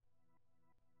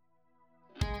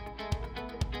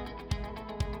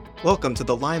Welcome to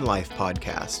the Line Life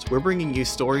podcast. We're bringing you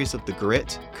stories of the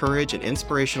grit, courage, and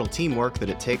inspirational teamwork that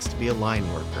it takes to be a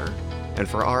line worker. And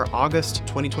for our August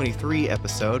 2023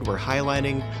 episode, we're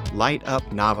highlighting Light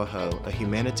Up Navajo, a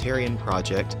humanitarian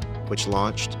project which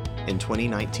launched in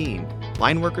 2019.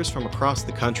 Line workers from across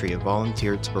the country have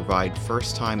volunteered to provide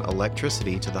first-time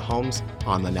electricity to the homes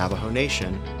on the Navajo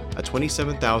Nation, a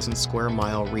 27,000 square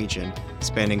mile region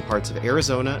spanning parts of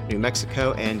Arizona, New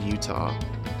Mexico, and Utah.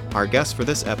 Our guest for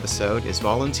this episode is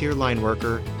volunteer line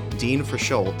worker Dean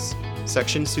Frescholz,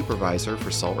 section supervisor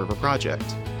for Salt River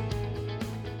Project.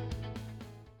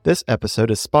 This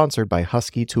episode is sponsored by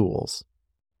Husky Tools.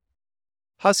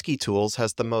 Husky Tools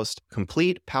has the most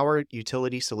complete power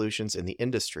utility solutions in the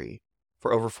industry.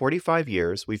 For over 45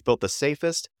 years, we've built the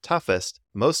safest, toughest,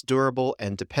 most durable,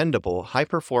 and dependable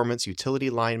high-performance utility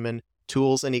linemen,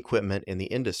 tools, and equipment in the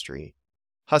industry.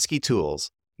 Husky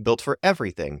Tools, built for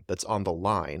everything that's on the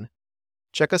line.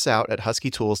 Check us out at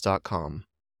huskytools.com.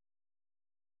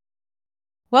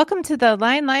 Welcome to the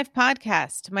Line Life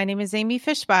podcast. My name is Amy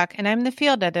Fischbach, and I'm the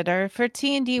field editor for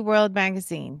T&D World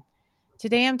magazine.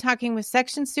 Today I'm talking with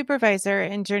section supervisor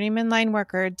and journeyman line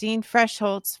worker Dean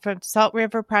Frescholz from Salt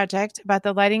River Project about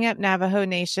the Lighting Up Navajo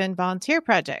Nation volunteer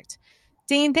project.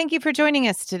 Dean, thank you for joining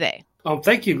us today.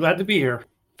 Thank you. Glad to be here.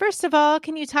 First of all,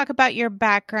 can you talk about your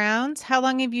background? How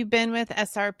long have you been with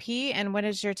SRP, and what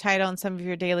is your title and some of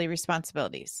your daily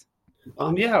responsibilities?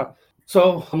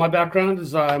 So my background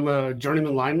is I'm a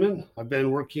journeyman lineman. I've been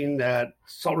working at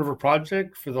Salt River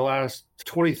Project for the last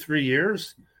 23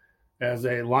 years as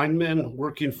a lineman,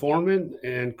 working foreman,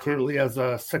 and currently as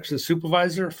a section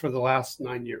supervisor for the last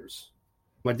 9 years.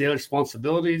 My daily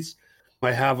responsibilities,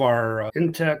 I have our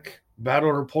intake battle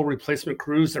order pole replacement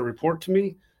crews that report to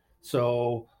me.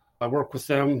 So I work with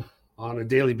them on a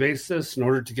daily basis in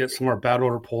order to get some of our battle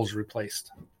order poles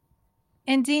replaced.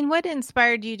 And Dean, what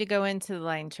inspired you to go into the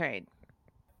line trade?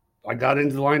 I got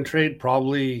into the line trade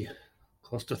probably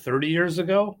close to 30 years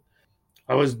ago.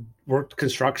 I worked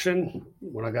construction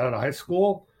when I got out of high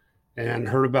school and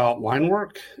heard about line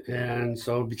work. And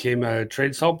so became a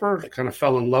trades helper, kind of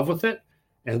fell in love with it,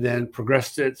 and then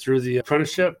progressed it through the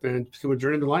apprenticeship and became a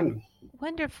journeyman lineman.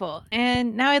 Wonderful.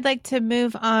 And now I'd like to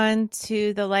move on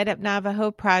to the Light Up Navajo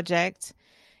project.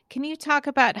 Can you talk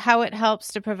about how it helps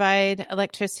to provide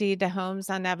electricity to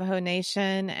homes on Navajo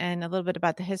Nation and a little bit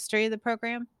about the history of the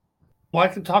program? Well, I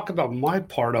can talk about my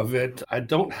part of it. I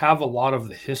don't have a lot of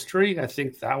the history. I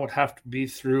think that would have to be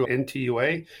through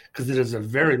NTUA because it is a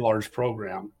very large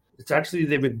program. It's actually,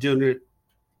 they've been doing it.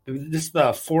 This is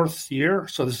the fourth year.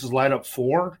 So this is Light Up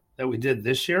 4 that we did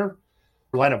this year.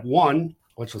 Light Up 1,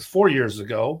 which was 4 years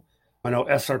ago. I know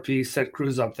SRP sent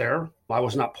crews up there. I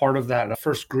was not part of that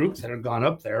first group that had gone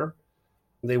up there.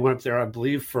 They went up there, I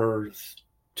believe, for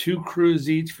 2 crews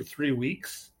each for 3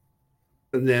 weeks.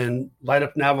 And then Light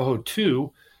Up Navajo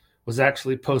 2 was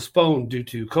actually postponed due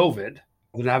to COVID.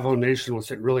 The Navajo Nation was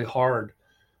hit really hard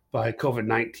by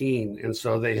COVID-19. And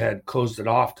so they had closed it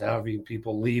off to having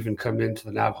people leave and come into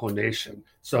the Navajo Nation.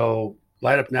 So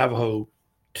Light Up Navajo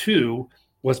 2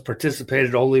 was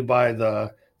participated only by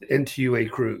the NTUA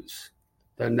crews,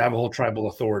 the Navajo Tribal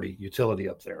Authority utility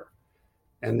up there.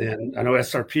 And then I know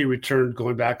SRP returned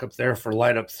going back up there for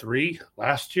Light Up 3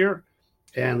 last year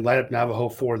and Light Up Navajo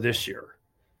 4 this year.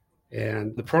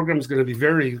 And the program is going to be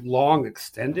very long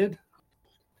extended.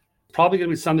 Probably going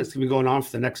to be something that's going to be going on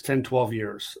for the next 10, 12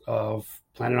 years of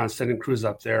planning on sending crews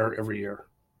up there every year.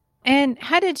 And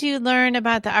how did you learn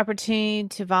about the opportunity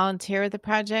to volunteer with the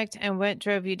project, and what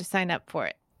drove you to sign up for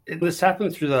it? This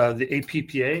happened through the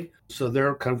APPA. So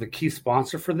they're kind of the key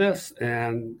sponsor for this.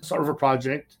 And Salt River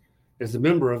Project is a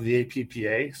member of the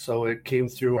APPA. So it came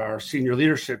through our senior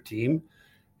leadership team.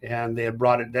 And they had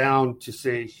brought it down to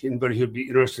say anybody who'd be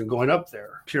interested in going up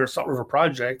there. Here at Salt River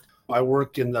Project, I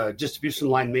work in the distribution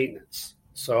line maintenance.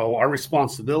 So our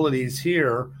responsibilities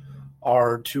here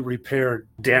are to repair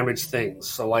damaged things.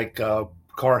 So like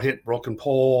car hit broken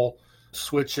pole,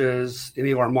 switches,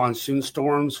 any of our monsoon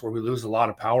storms where we lose a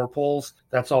lot of power poles,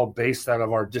 that's all based out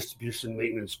of our distribution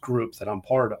maintenance group that I'm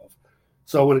part of.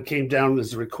 So when it came down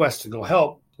as a request to go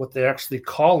help, what they're actually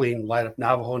calling Light Up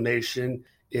Navajo Nation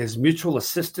is mutual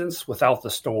assistance without the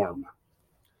storm.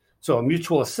 So a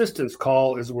mutual assistance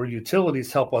call is where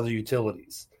utilities help other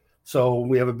utilities. So when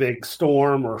we have a big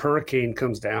storm or hurricane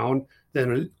comes down,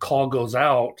 then a call goes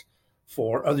out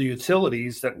for other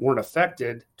utilities that weren't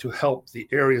affected to help the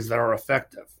areas that are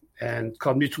effective, and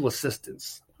called mutual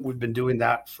assistance. We've been doing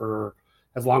that for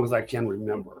as long as I can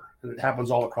remember, and it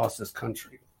happens all across this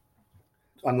country.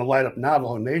 On the Light Up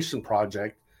Navajo Nation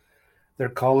project, they're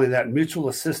calling that mutual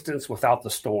assistance without the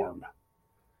storm.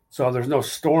 So there's no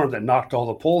storm that knocked all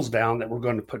the poles down that we're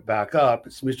going to put back up.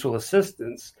 It's mutual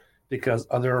assistance because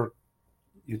other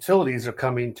utilities are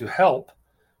coming to help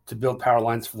to build power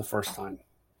lines for the first time.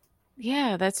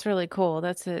 Yeah, that's really cool.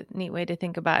 That's a neat way to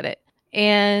think about it.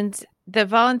 And the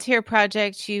volunteer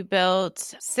project, you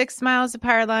built 6 miles of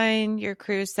power line. Your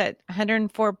crew set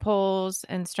 104 poles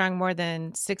and strung more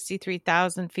than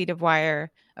 63,000 feet of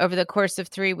wire over the course of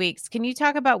 3 weeks. Can you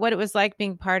talk about what it was like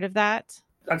being part of that?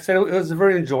 I'd say it was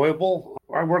very enjoyable.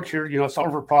 Our work here, it's all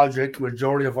of our project.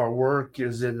 Majority of our work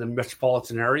is in the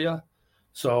metropolitan area.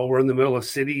 So we're in the middle of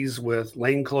cities with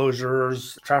lane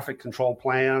closures, traffic control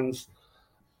plans.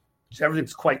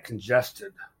 Everything's quite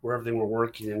congested where everything we're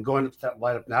working. And going up to that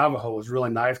Light Up Navajo was really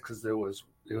nice because it was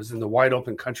in the wide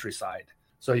open countryside.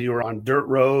 So you were on dirt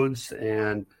roads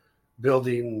and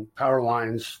building power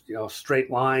lines, straight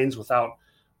lines without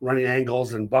running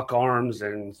angles and buck arms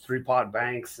and 3-pot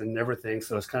banks and everything.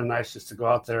 So it's kind of nice just to go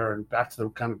out there and back to the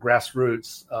kind of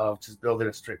grassroots of just building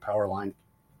a straight power line.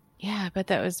 Yeah, I bet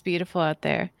that was beautiful out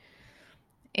there.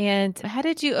 And how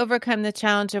did you overcome the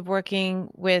challenge of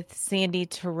working with sandy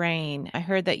terrain? I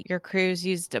heard that your crews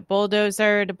used a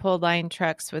bulldozer to pull line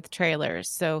trucks with trailers.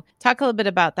 So talk a little bit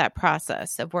about that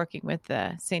process of working with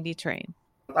the sandy terrain.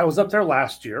 I was up there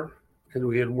last year, and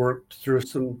we had worked through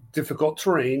some difficult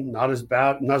terrain, not as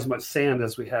bad, not as much sand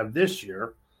as we have this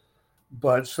year.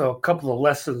 But so a couple of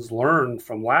lessons learned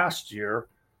from last year.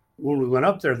 When we went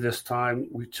up there this time,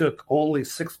 we took only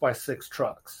 6x6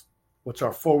 trucks, which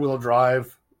are 4-wheel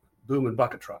drive boom and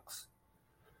bucket trucks.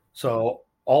 So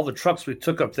all the trucks we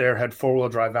took up there had 4-wheel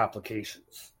drive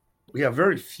applications. We have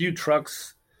very few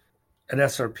trucks at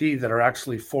SRP that are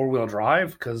actually 4-wheel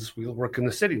drive because we work in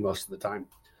the city most of the time.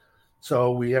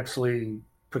 So we actually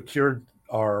procured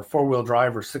our 4-wheel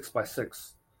drive or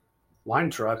 6x6 line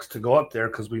trucks to go up there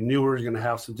because we knew we were going to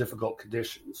have some difficult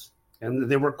conditions. And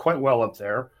they worked quite well up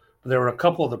there. But there were a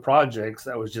couple of the projects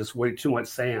that was just way too much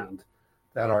sand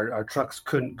that our trucks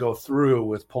couldn't go through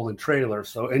with pulling trailers.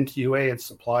 So NTUA had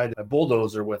supplied a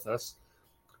bulldozer with us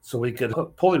so we could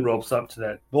hook pulling ropes up to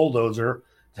that bulldozer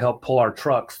to help pull our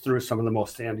trucks through some of the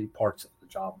most sandy parts of the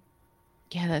job.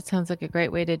 Yeah, that sounds like a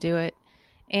great way to do it.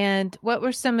 And what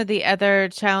were some of the other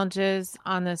challenges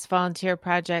on this volunteer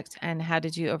project and how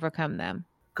did you overcome them?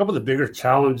 A couple of the bigger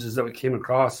challenges that we came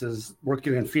across is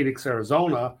working in Phoenix,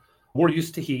 Arizona. We're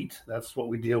used to heat. That's what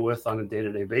we deal with on a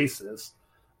day-to-day basis.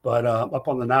 But up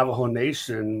on the Navajo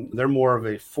Nation, they're more of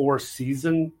a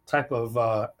 4-season type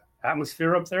of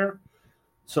atmosphere up there.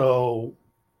 So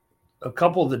a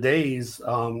couple of the days,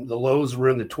 the lows were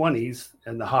in the 20s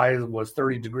and the high was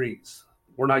 30 degrees.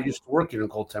 We're not used to working in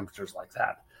cold temperatures like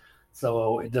that.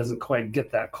 So it doesn't quite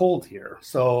get that cold here.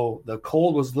 So the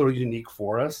cold was a little unique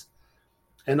for us.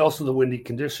 And also the windy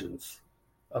conditions.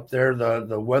 Up there,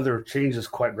 the weather changes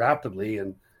quite rapidly.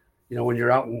 And, when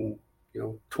you're out in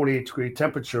 28-degree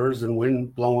temperatures and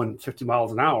wind blowing 50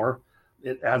 miles an hour,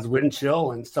 it adds wind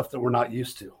chill and stuff that we're not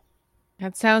used to.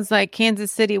 That sounds like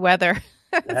Kansas City weather.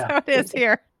 That's how it is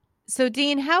here. So,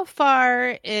 Dean, how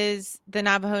far is the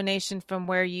Navajo Nation from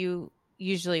where you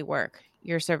usually work,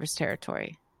 your service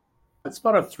territory? It's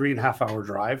about a 3.5-hour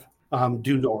drive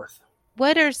due north.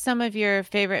 What are some of your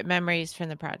favorite memories from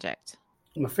the project?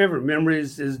 My favorite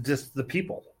memories is just the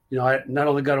people. I not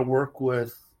only got to work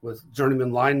with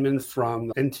journeyman linemen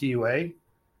from NTUA,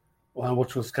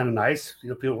 which was kind of nice.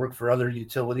 People work for other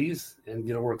utilities and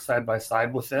work side by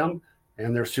side with them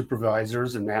and their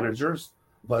supervisors and managers,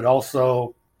 but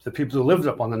also the people who lived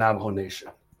up on the Navajo Nation.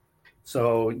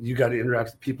 So you got to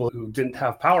interact with people who didn't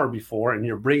have power before, and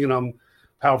you're bringing them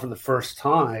power for the first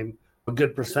time. A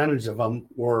good percentage of them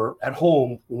were at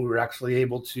home when we were actually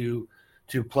able to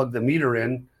plug the meter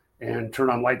in and turn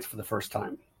on lights for the first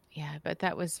time. Yeah, but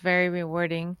that was very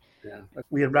rewarding. Yeah,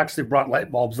 we had actually brought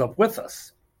light bulbs up with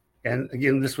us. And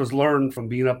again, this was learned from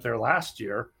being up there last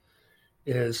year,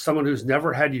 is someone who's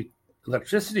never had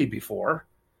electricity before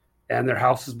and their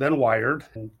house has been wired.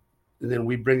 And then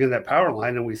we bring in that power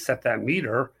line and we set that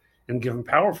meter and give them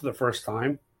power for the first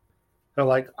time. They're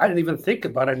like, I didn't even think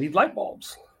about it. I need light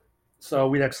bulbs. So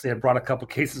we actually had brought a couple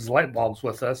cases of light bulbs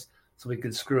with us so we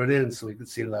could screw it in so we could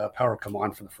see the power come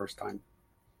on for the first time.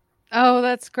 Oh,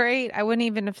 that's great. I wouldn't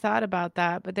even have thought about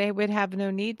that, but they would have no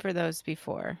need for those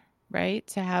before, right?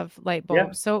 To have light bulbs.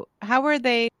 Yeah. So how were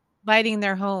they lighting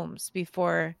their homes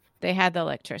before they had the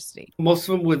electricity? Most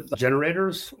of them with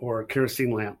generators or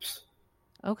kerosene lamps.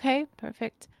 Okay,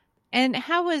 perfect. And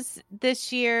how was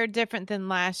this year different than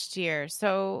last year?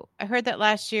 So I heard that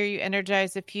last year you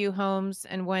energized a few homes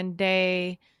in one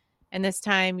day, and this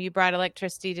time you brought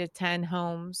electricity to 10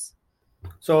 homes.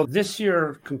 So this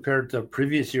year, compared to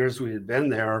previous years we had been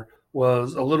there,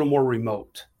 was a little more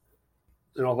remote.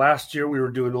 Last year we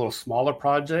were doing little smaller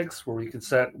projects where we could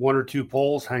set 1 or 2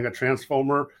 poles, hang a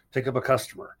transformer, pick up a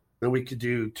customer. And we could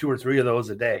do 2 or 3 of those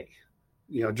a day,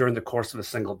 during the course of a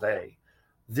single day.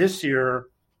 This year,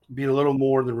 be a little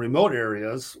more in the remote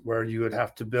areas where you would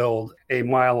have to build a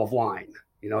mile of line,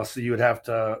 so you would have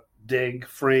to dig,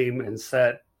 frame, and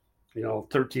set,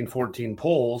 13, 14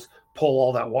 poles, pull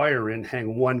all that wire in,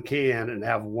 hang 1 can, and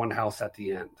have 1 house at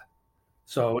the end.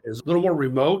 So it's a little more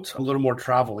remote, a little more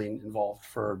traveling involved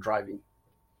for driving.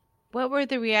 What were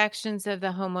the reactions of the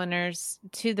homeowners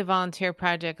to the volunteer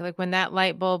project? Like when that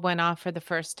light bulb went off for the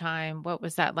first time, what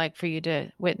was that like for you to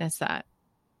witness that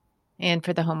and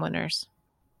for the homeowners?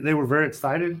 They were very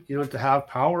excited, to have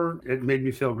power. It made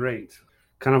me feel great.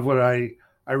 Kind of what I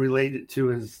relate it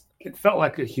to is it felt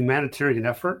like a humanitarian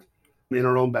effort in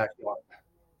our own backyard.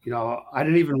 I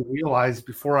didn't even realize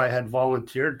before I had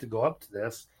volunteered to go up to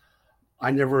this,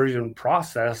 I never even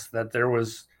processed that there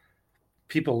was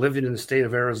people living in the state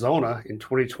of Arizona in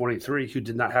 2023 who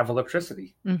did not have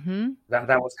electricity. Mm-hmm. That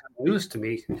was kind of news to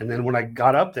me. And then when I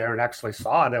got up there and actually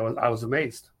saw it, I was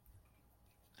amazed.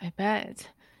 I bet.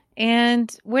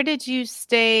 And where did you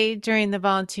stay during the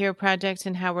volunteer project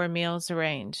and how were meals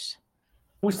arranged?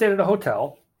 We stayed at a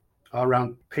hotel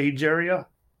around Page area.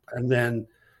 And then,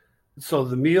 so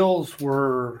the meals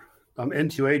were,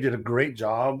 NTUA did a great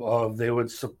job of, they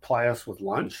would supply us with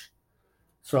lunch.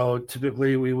 So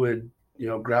typically we would,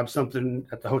 grab something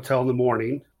at the hotel in the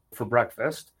morning for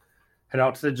breakfast, head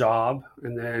out to the job.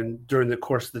 And then during the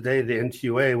course of the day, the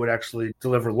NTUA would actually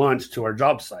deliver lunch to our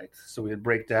job site. So we'd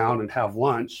break down and have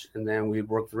lunch, and then we'd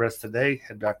work the rest of the day,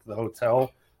 head back to the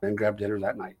hotel, and grab dinner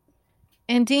that night.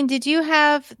 And Dean, did you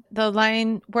have the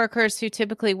line workers who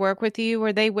typically work with you?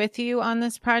 Were they with you on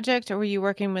this project, or were you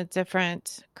working with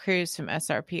different crews from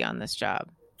SRP on this job?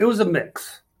 It was a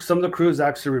mix. Some of the crews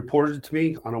actually reported to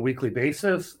me on a weekly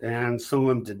basis, and some of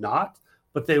them did not.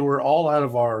 But they were all out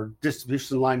of our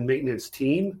distribution line maintenance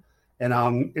team, and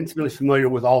I'm intimately familiar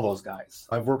with all those guys.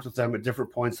 I've worked with them at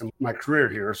different points in my career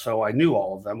here, so I knew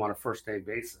all of them on a first-day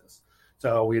basis.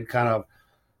 So we had kind of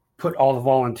put all the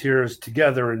volunteers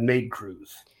together and made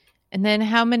crews. And then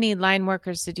how many line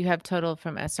workers did you have total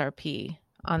from SRP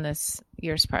on this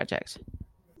year's project?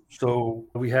 So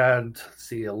we had,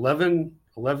 11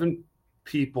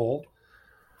 people,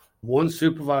 1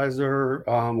 supervisor,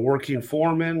 working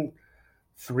foreman,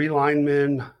 3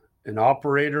 linemen, an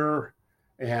operator,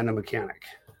 and a mechanic.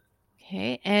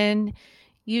 Okay. And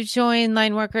you joined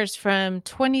line workers from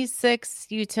 26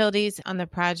 utilities on the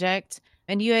project.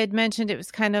 And you had mentioned it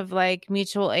was kind of like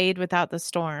mutual aid without the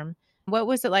storm. What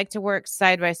was it like to work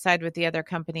side by side with the other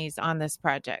companies on this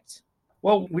project?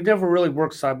 Well, we never really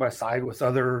worked side by side with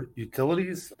other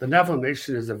utilities. The Navajo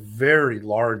Nation is a very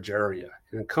large area.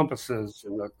 It encompasses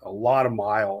a lot of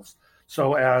miles.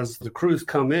 So as the crews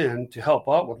come in to help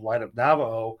out with Light Up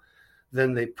Navajo,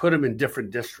 then they put them in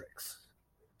different districts.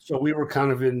 So we were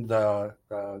kind of in the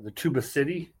Tuba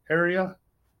City area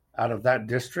out of that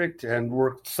district and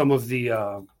worked some of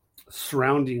the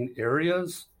surrounding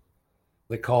areas.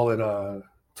 They call it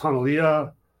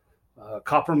Tonalea,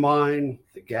 Copper Mine,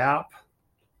 The Gap,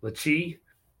 Lachie.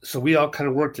 So we all kind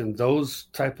of worked in those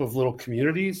type of little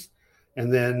communities.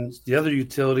 And then the other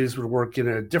utilities would work in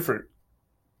a different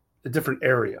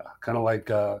area, kind of like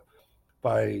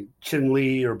by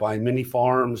Chinle or by Mini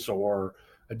Farms or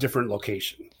a different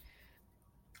location.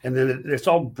 And then it's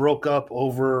all broke up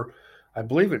over, I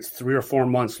believe it's 3 or 4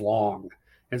 months long.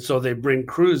 And so they bring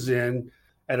crews in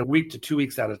at a week to 2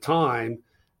 weeks at a time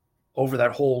over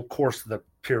that whole course of the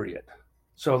period.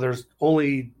 So there's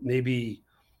only maybe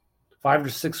 5 or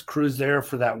 6 crews there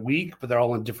for that week, but they're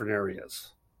all in different areas.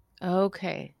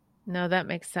 Okay. No, that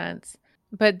makes sense.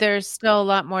 But there's still a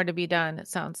lot more to be done, it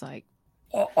sounds like.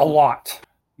 A lot.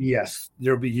 Yes.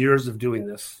 There'll be years of doing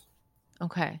this.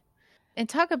 Okay. And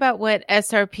talk about what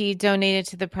SRP donated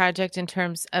to the project in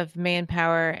terms of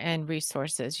manpower and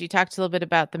resources. You talked a little bit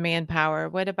about the manpower.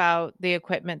 What about the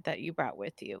equipment that you brought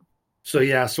with you? So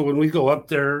when we go up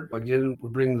there, again, we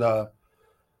bring the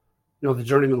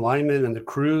journeyman linemen and the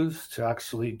crews to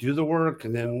actually do the work.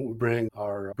 And then we bring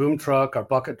our boom truck, our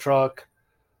bucket truck,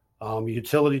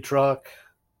 utility truck,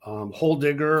 hole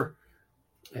digger,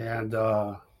 and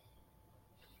our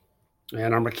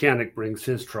mechanic brings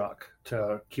his truck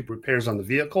to keep repairs on the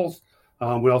vehicles.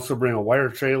 We also bring a wire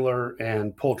trailer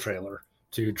and pull trailer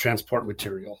to transport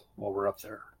material while we're up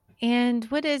there. And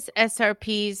what is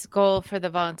SRP's goal for the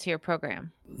volunteer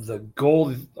program? The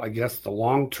goal, I guess, the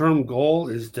long-term goal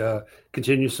is to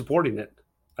continue supporting it.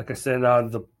 Like I said,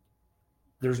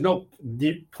 there's no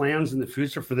plans in the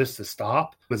future for this to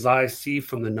stop. As I see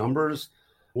from the numbers,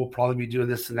 We'll probably be doing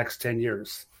this the next 10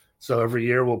 years. So every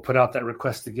year we'll put out that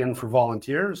request again for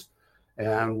volunteers,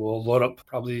 and we'll load up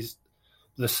probably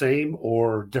the same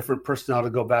or different personnel to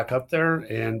go back up there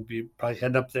and be probably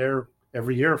heading up there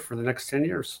every year for the next 10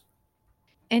 years.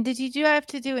 And did you have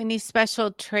to do any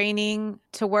special training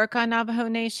to work on Navajo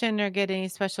Nation or get any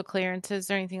special clearances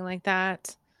or anything like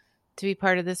that to be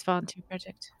part of this volunteer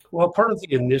project? Well, part of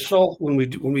the initial, when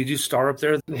we do start up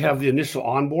there, they have the initial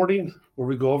onboarding where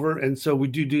we go over. And so we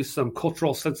do some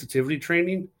cultural sensitivity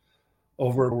training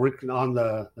over working on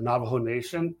the Navajo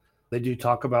Nation. They do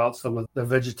talk about some of the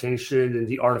vegetation and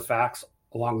the artifacts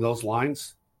along those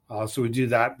lines. So we do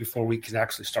that before we can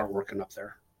actually start working up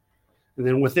there. And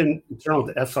then in terms of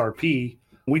the SRP,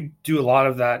 we do a lot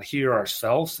of that here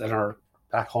ourselves and our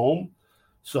back home.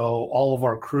 So all of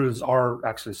our crews are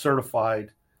actually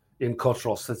certified in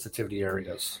cultural sensitivity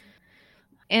areas.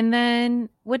 And then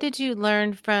what did you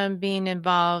learn from being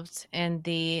involved in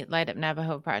the Light Up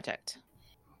Navajo project?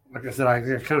 Like I said, I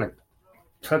kind of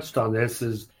touched on this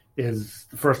is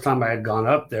the first time I had gone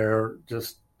up there,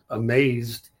 just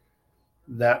amazed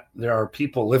that there are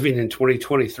people living in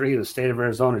 2023 in the state of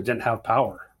Arizona who didn't have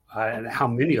power, and how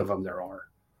many of them there are.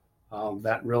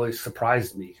 That really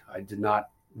surprised me. I did not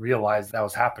realize that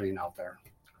was happening out there.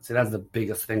 So that's the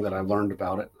biggest thing that I learned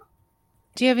about it.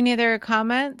 Do you have any other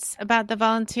comments about the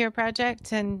volunteer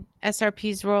project and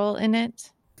SRP's role in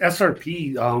it?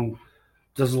 SRP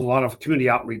does a lot of community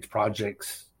outreach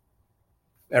projects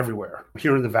everywhere.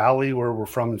 Here in the Valley, where we're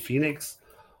from in Phoenix,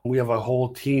 we have a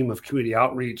whole team of community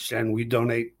outreach, and we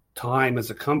donate time as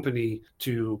a company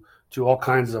to all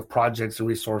kinds of projects and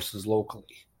resources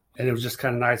locally. And it was just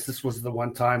kind of nice. This was the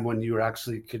one time when you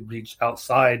actually could reach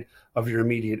outside of your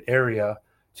immediate area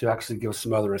to actually give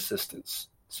some other assistance.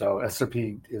 So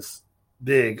SRP is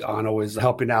big on always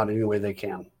helping out any way they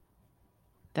can.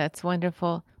 That's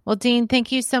wonderful. Well, Dean,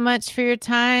 thank you so much for your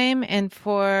time and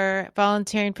for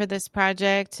volunteering for this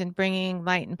project and bringing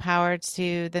light and power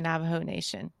to the Navajo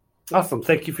Nation. Awesome.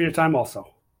 Thank you for your time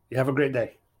also. You have a great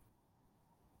day.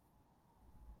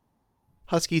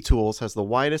 Husky Tools has the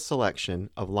widest selection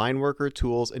of lineworker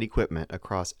tools and equipment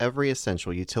across every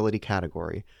essential utility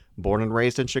category. Born and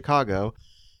raised in Chicago,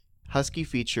 Husky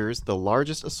features the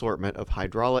largest assortment of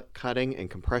hydraulic cutting and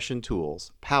compression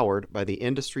tools, powered by the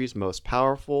industry's most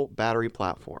powerful battery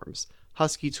platforms.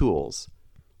 Husky Tools,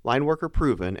 lineworker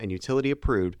proven and utility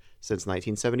approved since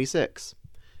 1976.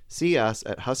 See us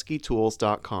at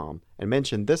huskytools.com and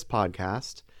mention this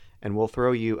podcast, and we'll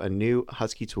throw you a new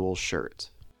Husky Tools shirt.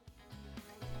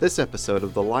 This episode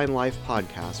of the Line Life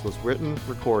podcast was written,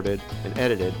 recorded, and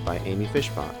edited by Amy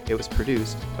Fischbach. It was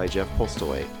produced by Jeff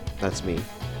Postlewaite. That's me.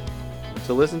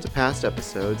 To listen to past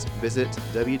episodes, visit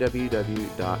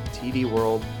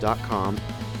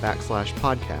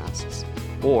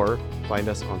www.tdworld.com/podcasts or find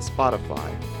us on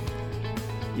Spotify.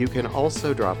 You can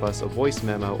also drop us a voice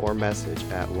memo or message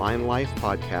at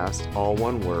linelifepodcast, all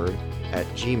one word,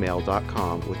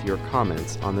 @gmail.com with your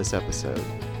comments on this episode.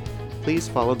 Please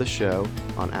follow the show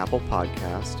on Apple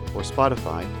Podcast or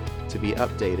Spotify to be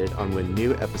updated on when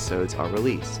new episodes are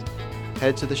released.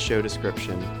 Head to the show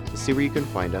description to see where you can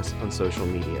find us on social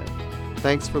media.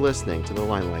 Thanks for listening to the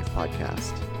Line Life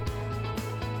podcast.